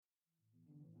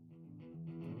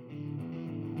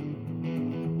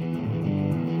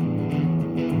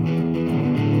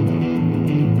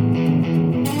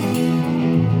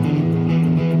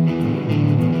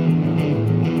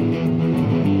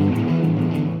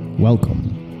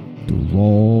Welcome to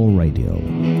Raw Radio.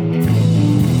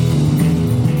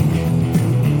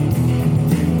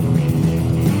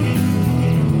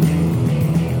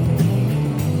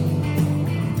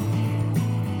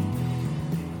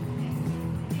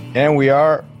 And we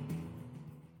are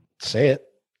Say it.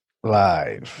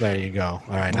 live. There you go. All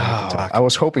right. Now I can talk. I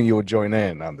was hoping you would join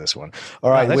in on this one. All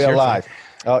right, that's we are your live.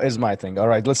 Oh, it's my thing. All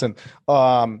right, listen.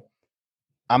 I'm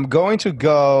going to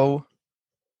go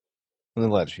on the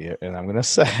ledge here, and I'm going to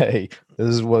say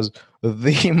this was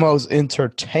the most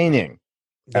entertaining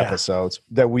episodes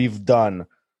that we've done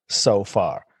so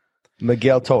far.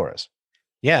 Miguel Torres.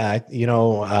 Yeah.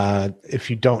 If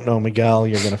you don't know Miguel,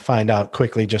 you're going to find out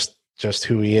quickly just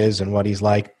who he is and what he's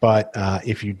like. But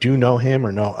if you do know him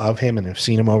or know of him and have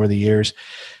seen him over the years,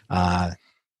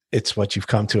 it's what you've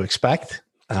come to expect.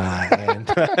 And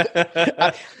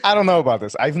I don't know about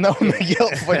this. I've known Miguel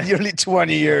for nearly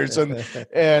 20 years, and this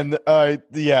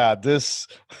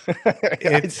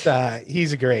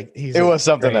he's it was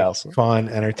something else. Fun,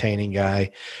 entertaining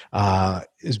guy.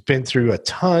 Has been through a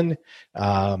ton.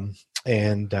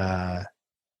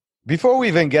 Before we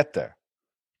even get there,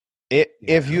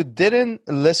 if you didn't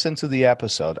listen to the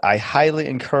episode, I highly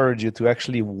encourage you to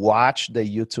actually watch the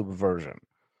YouTube version.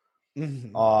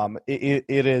 Mm-hmm. It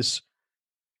is.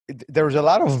 There's a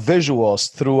lot of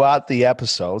visuals throughout the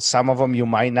episode. Some of them you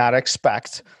might not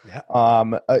expect,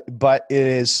 but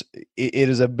it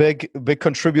is a big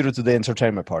contributor to the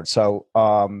entertainment part. So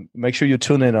make sure you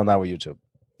tune in on our YouTube.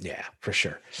 Yeah, for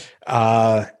sure.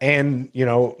 And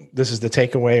this is the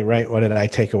takeaway, right? What did I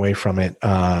take away from it?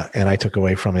 And I took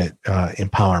away from it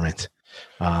empowerment,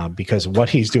 because of what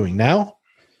he's doing now,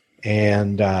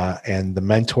 and the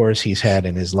mentors he's had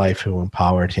in his life who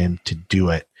empowered him to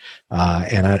do it.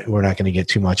 We're not going to get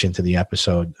too much into the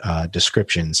episode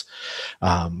descriptions,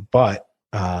 but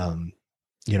what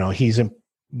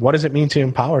does it mean to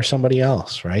empower somebody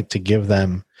else, right? To give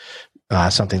them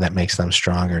something that makes them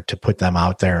stronger, to put them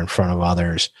out there in front of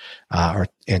others,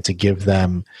 and to give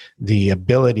them the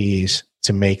abilities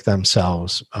to make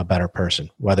themselves a better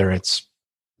person, whether it's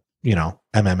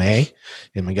MMA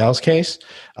in Miguel's case,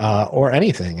 or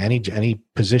anything, any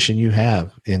position you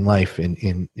have in life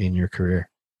in your career.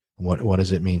 What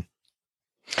does it mean?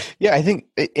 Yeah, I think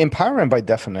empowerment by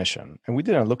definition, and we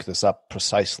didn't look this up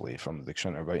precisely from the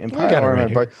dictionary, but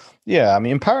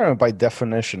empowerment by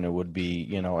definition, it would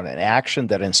be, an action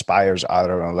that inspires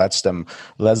others and lets them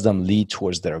lead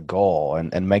towards their goal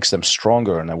and makes them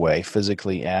stronger in a way,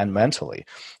 physically and mentally,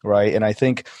 right? And I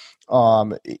think,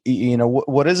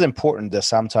 what is important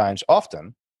is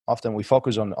often we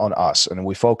focus on us, and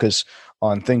we focus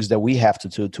on things that we have to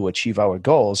do to achieve our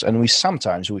goals, and we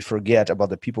forget about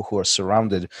the people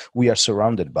we are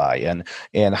surrounded by,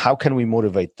 and how can we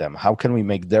motivate them? How can we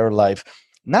make their life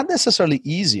not necessarily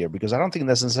easier, because I don't think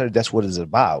necessarily that's what it's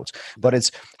about, but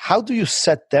it's how do you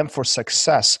set them for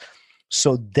success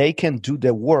so they can do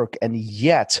their work and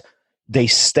yet they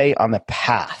stay on the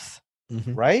path,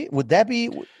 right? Would that be?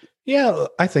 Yeah,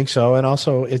 I think so. And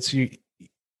also it's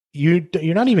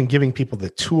you're not even giving people the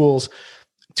tools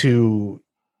to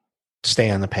stay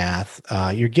on the path.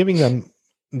 You're giving them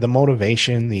the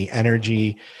motivation, the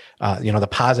energy, the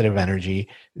positive energy,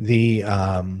 the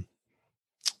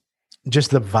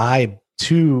just the vibe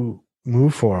to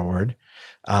move forward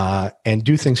and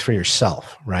do things for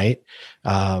yourself, right?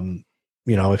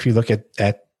 If you look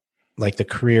at like the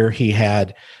career he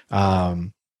had,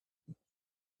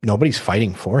 nobody's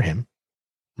fighting for him,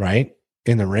 right?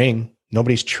 In the ring.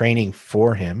 Nobody's training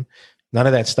for him. None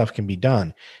of that stuff can be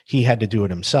done. He had to do it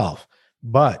himself.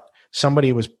 But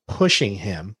somebody was pushing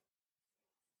him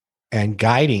and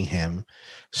guiding him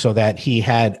so that he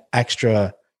had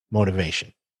extra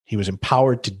motivation. He was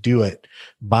empowered to do it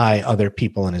by other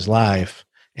people in his life,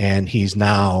 and he's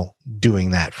now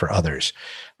doing that for others.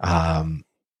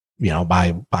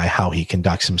 By how he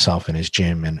conducts himself in his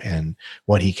gym and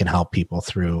what he can help people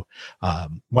through,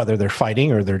 whether they're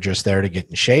fighting or they're just there to get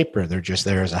in shape or they're just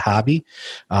there as a hobby.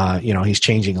 He's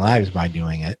changing lives by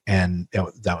doing it. And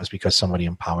that was because somebody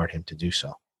empowered him to do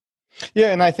so.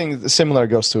 Yeah. And I think similar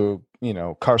goes to,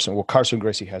 Carson, what Carson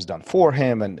Gracie has done for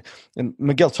him. And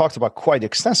Miguel talked about quite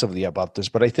extensively about this,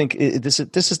 but I think this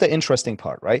is the interesting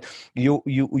part, right? You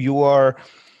are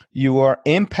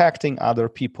impacting other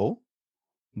people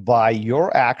by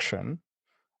your action,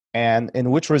 and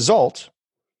in which result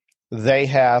they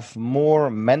have more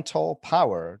mental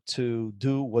power to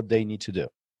do what they need to do.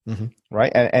 Right.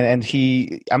 And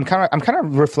I'm kind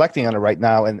of reflecting on it right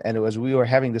now. And as we were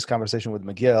having this conversation with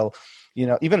Miguel,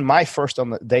 even my first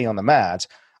day on the mat,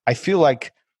 I feel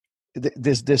like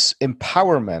this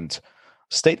empowerment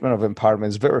statement of empowerment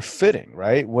is very fitting,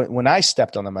 right? When I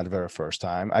stepped on them at the very first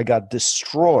time, I got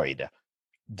destroyed.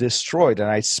 And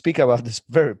I speak about this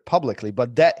very publicly,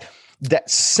 but that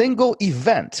single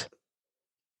event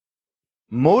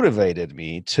motivated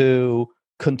me to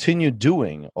continue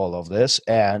doing all of this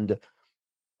and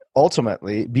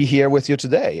ultimately be here with you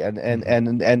today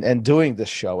and doing this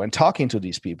show and talking to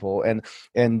these people and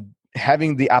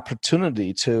having the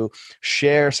opportunity to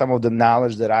share some of the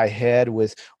knowledge that I had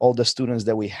with all the students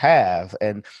that we have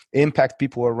and impact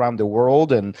people around the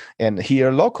world and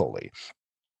here locally.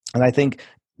 And I think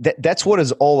that's what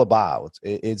it's all about.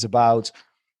 It's about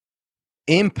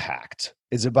impact.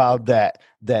 It's about that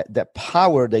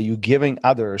power that you're giving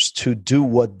others to do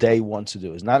what they want to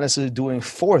do. It's not necessarily doing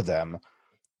for them,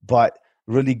 but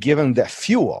really give them that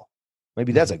fuel.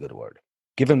 Maybe that's a good word.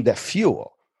 Give them that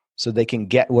fuel so they can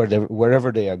get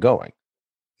wherever they are going.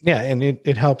 Yeah, and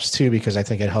it helps too, because I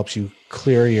think it helps you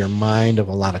clear your mind of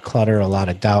a lot of clutter, a lot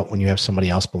of doubt when you have somebody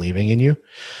else believing in you.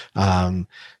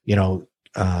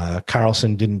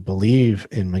 Carlson didn't believe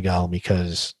in Miguel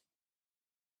because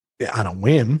on a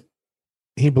whim.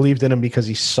 He believed in him because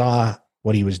he saw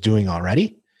what he was doing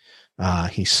already.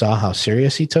 He saw how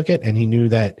serious he took it, and he knew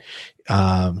that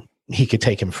he could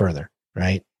take him further,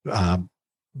 right?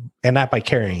 And not by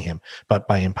carrying him, but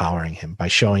by empowering him, by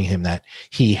showing him that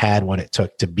he had what it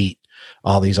took to beat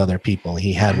all these other people.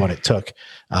 He had what it took,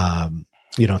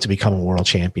 to become a world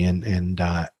champion,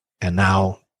 and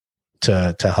now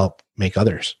to help make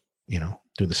others,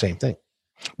 do the same thing.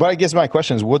 But I guess my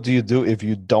question is, what do you do if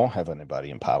you don't have anybody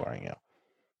empowering you?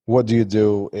 What do you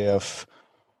do if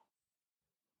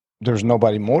there's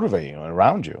nobody motivating you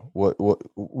around you?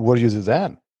 What do you do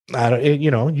then?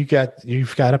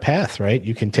 You've got a path, right?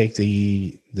 You can take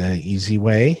the easy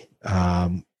way,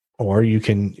 or you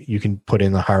can put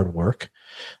in the hard work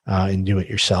and do it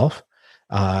yourself.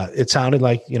 It sounded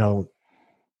like,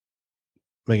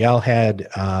 Miguel had,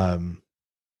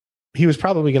 he was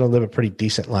probably going to live a pretty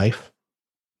decent life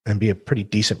and be a pretty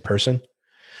decent person,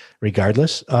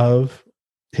 regardless of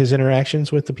his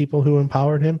interactions with the people who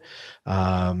empowered him.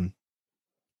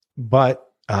 But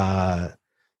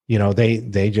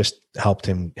they just helped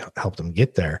him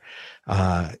get there.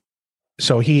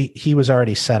 So he was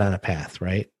already set on a path,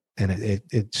 right? And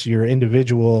it's your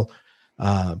individual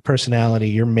personality,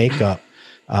 your makeup.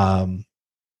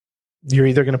 You're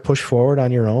either going to push forward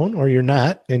on your own or you're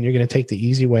not, and you're going to take the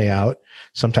easy way out.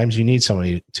 Sometimes you need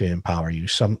somebody to empower you.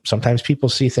 Sometimes people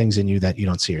see things in you that you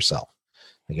don't see yourself,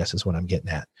 I guess is what I'm getting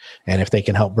at. And if they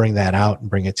can help bring that out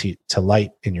and bring it to light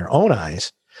in your own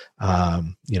eyes,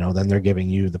 then they're giving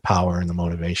you the power and the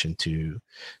motivation to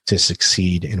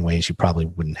succeed in ways you probably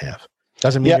wouldn't have.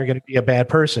 Doesn't mean you're going to be a bad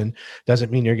person.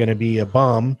 Doesn't mean you're going to be a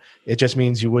bum. It just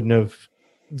means you wouldn't have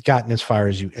gotten as far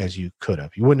as you could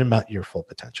have. You wouldn't have met your full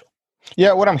potential.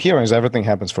 Yeah, what I'm hearing is everything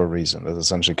happens for a reason. That's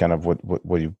essentially kind of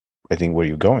where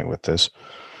you're going with this.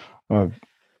 We've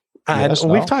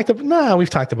talked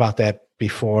about that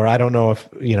before. I don't know if,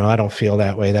 I don't feel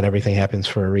that way, that everything happens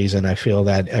for a reason. I feel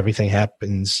that everything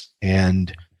happens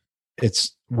and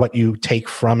it's what you take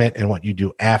from it and what you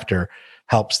do after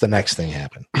helps the next thing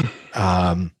happen.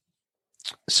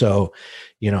 So,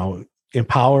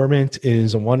 empowerment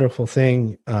is a wonderful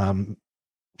thing.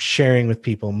 Sharing with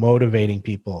people, motivating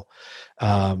people,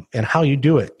 and how you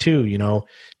do it too.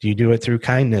 Do you do it through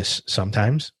kindness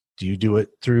sometimes? Do you do it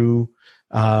through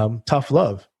tough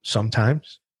love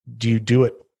sometimes? Do you do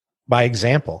it by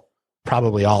example?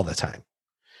 Probably all the time,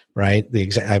 right?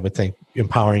 I would think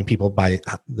empowering people by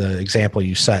the example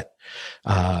you set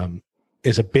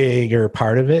is a bigger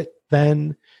part of it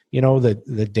than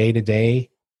the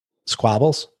day-to-day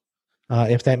squabbles,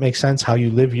 if that makes sense. How you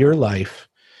live your life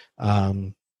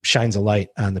shines a light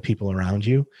on the people around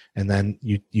you, and then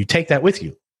you take that with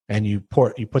you and you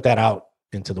put that out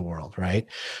into the world, right?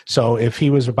 So if he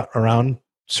was around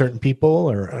certain people,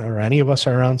 or any of us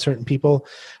are around certain people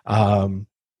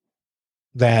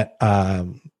that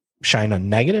shine a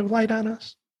negative light on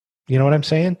us, you know what I'm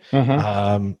saying?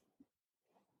 Mm-hmm.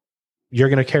 You're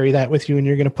going to carry that with you, and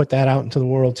you're going to put that out into the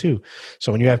world too.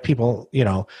 So when you have people,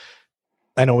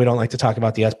 I know we don't like to talk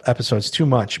about the episodes too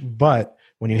much, but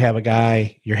when you have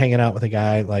you're hanging out with a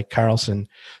guy like Carlson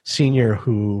Sr.,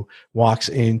 who walks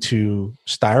into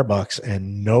Starbucks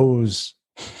and knows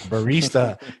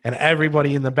barista and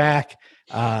everybody in the back.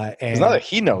 And it's not that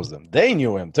he knows them. They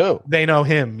knew him too. They know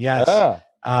him. Yes. Yeah.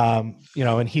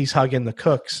 And he's hugging the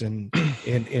cooks and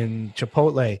in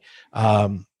Chipotle.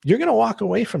 You're going to walk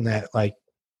away from that. Like,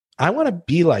 I want to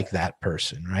be like that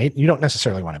person, right? You don't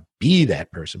necessarily want to be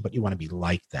that person, but you want to be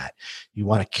like that. You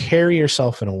want to carry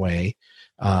yourself in a way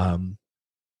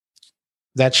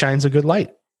that shines a good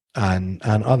light on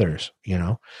others,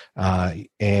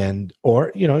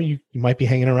 or you might be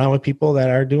hanging around with people that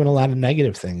are doing a lot of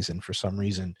negative things, and for some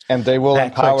reason, and they will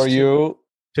empower you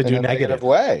to in do a negative negative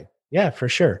way. Yeah, for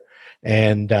sure.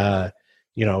 And I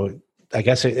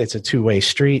guess it's a two-way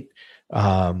street.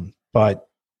 But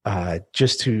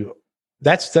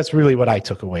that's really what I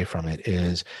took away from it,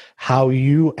 is how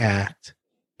you act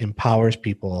empowers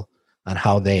people on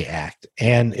how they act,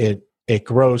 and it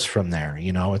grows from there.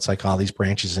 It's like all these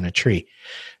branches in a tree,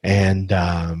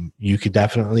 and you could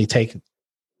definitely take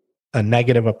a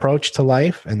negative approach to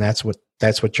life, and that's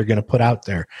what you're going to put out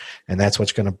there, and that's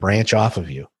what's going to branch off of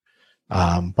you.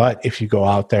 But if you go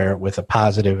out there with a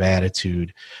positive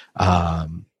attitude, a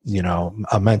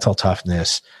mental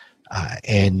toughness,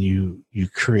 and you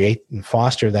create and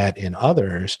foster that in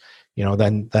others,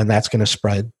 then that's going to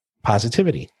spread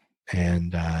positivity.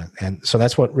 And so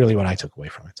that's what I took away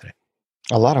from it today.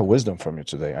 A lot of wisdom from you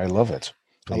today. I love it.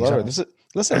 Please I love it.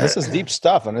 This is deep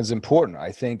stuff, and it's important.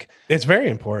 I think it's very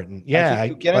important. Yeah.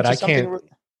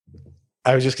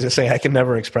 I was just going to say, I can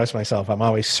never express myself. I'm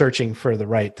always searching for the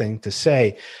right thing to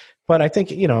say, but I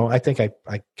think,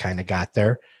 I kind of got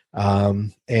there.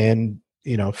 And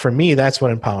for me, that's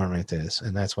what empowerment is.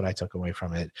 And that's what I took away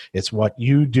from it. It's what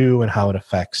you do and how it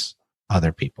affects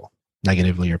other people,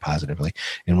 negatively or positively.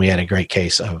 And we had a great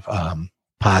case of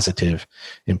positive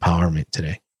empowerment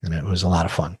today, and it was a lot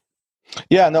of fun.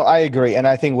 Yeah, no, I agree. And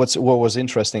I think what was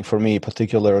interesting for me,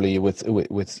 particularly with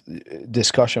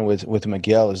discussion with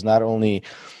Miguel, is not only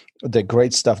the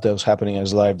great stuff that was happening in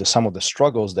his life, some of the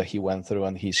struggles that he went through,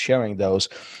 and he's sharing those.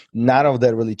 None of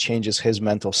that really changes his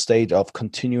mental state of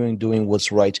continuing doing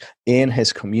what's right in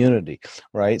his community,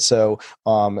 right? So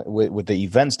with the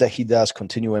events that he does,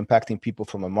 continue impacting people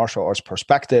from a martial arts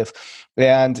perspective,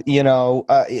 and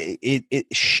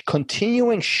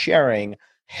continuing sharing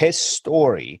his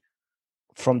story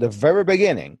from the very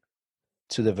beginning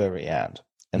to the very end.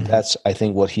 And that's, I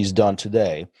think, what he's done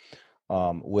today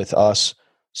with us.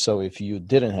 So if you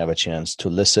didn't have a chance to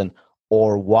listen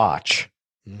or watch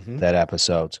that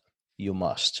episode, you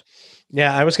must.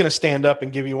 Yeah, I was going to stand up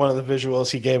and give you one of the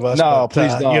visuals he gave us. No, but,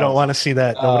 please don't. You don't want to see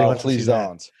that. Nobody wants please to see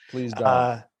don't. that. Please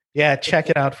don't. Yeah, check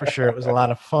it out for sure. It was a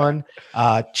lot of fun.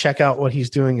 Check out what he's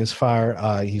doing as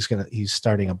far. He's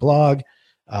starting a blog.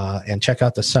 And check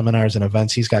out the seminars and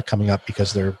events he's got coming up,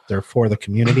 because they're for the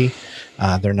community.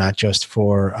 They're not just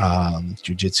for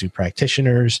jiu-jitsu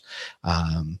practitioners.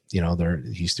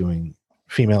 He's doing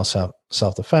female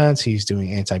self-defense. He's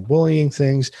doing anti-bullying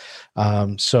things.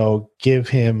 So give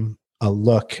him a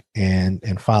look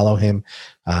and follow him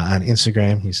on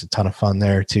Instagram. He's a ton of fun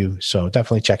there too. So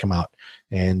definitely check him out.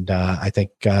 And I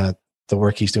think the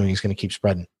work he's doing is going to keep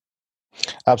spreading.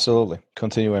 Absolutely.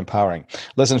 Continue empowering.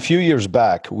 Listen, a few years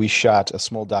back, we shot a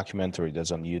small documentary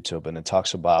that's on YouTube, and it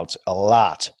talks about a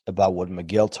lot about what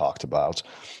Miguel talked about.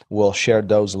 We'll share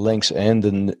those links in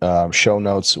the show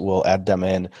notes. We'll add them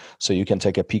in so you can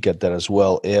take a peek at that as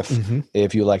well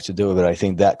if you like to do it. But I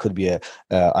think that could be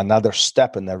another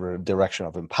step in the direction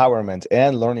of empowerment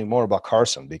and learning more about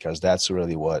Carson, because that's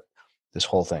really what this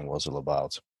whole thing was all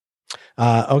about.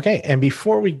 Okay. And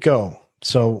before we go,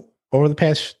 so over the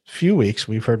past few weeks,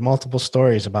 we've heard multiple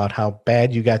stories about how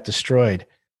bad you got destroyed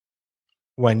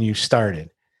when you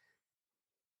started.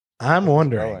 I'm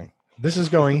wondering, this is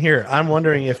going here. I'm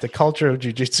wondering if the culture of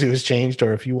jiu-jitsu has changed,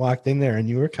 or if you walked in there and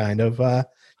you were kind of,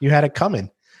 you had it coming.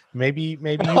 Maybe you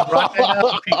brought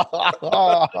that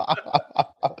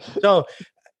up. So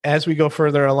as we go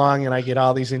further along and I get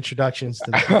all these introductions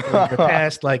to the people in your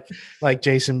past, like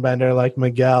Jason Bender, like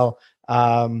Miguel,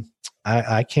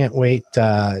 I can't wait,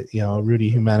 Rudy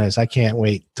Jimenez, I can't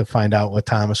wait to find out what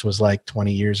Thomas was like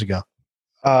 20 years ago.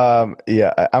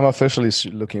 Yeah, I'm officially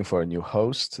looking for a new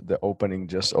host. The opening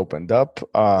just opened up.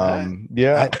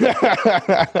 Yeah.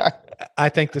 I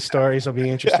think the stories will be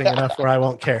interesting enough where I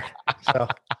won't care. So, all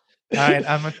right.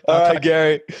 All right,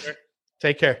 Gary.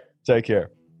 Take care. Take care.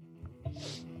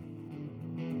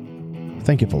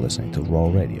 Thank you for listening to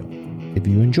Raw Radio. If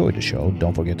you enjoyed the show,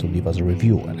 don't forget to leave us a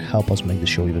review and help us make the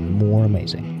show even more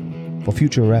amazing. For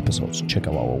future episodes, check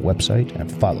out our website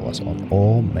and follow us on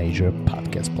all major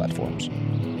podcast platforms.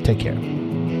 Take care.